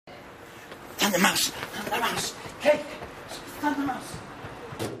Find the mouse. Find the mouse. Okay. Find the mouse.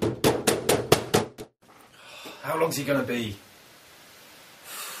 How long's he going to be?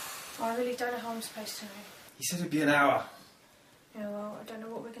 I really don't know how I'm supposed to know. He said it'd be an hour. Yeah, well, I don't know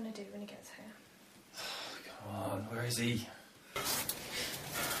what we're going to do when he gets here. Come on, where is he?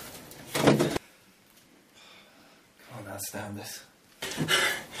 Can't understand this.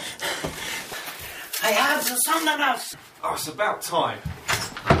 I have the Thunder Mouse. Oh, it's about time.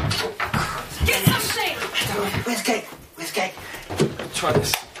 Get something! Where's Kate? Where's Kate? Try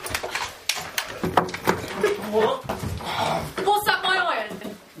this. What? What's that, my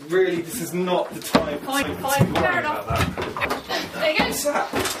iron? Really, this is not the time. Fine, to fine, worry fair about enough. that. There you go. What's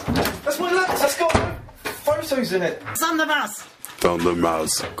that? That's my laptop. That's got photos in it. Thunder Mouse. Thunder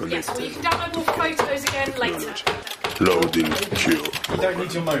mouse Yes, well, connected. you can download more photos again later. Loading queue. You don't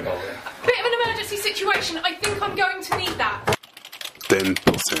need your mobile then. Bit of an emergency situation. I think I'm going to need that.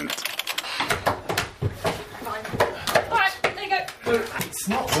 10%. Fine. Alright, there you go. But it's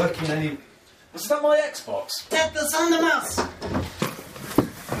not working any... Was that my Xbox? Get the Thunder Mouse.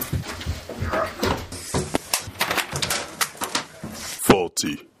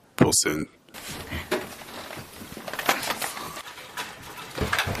 40%.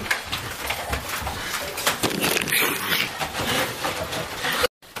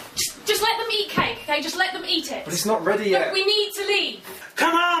 Just let them eat cake, okay? Just let them eat it. But it's not ready yet. Look, we need to leave.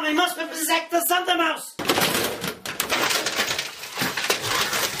 Come on, we must protect the Thunder Mouse.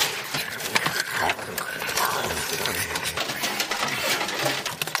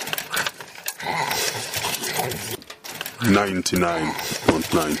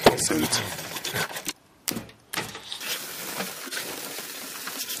 $99.9%.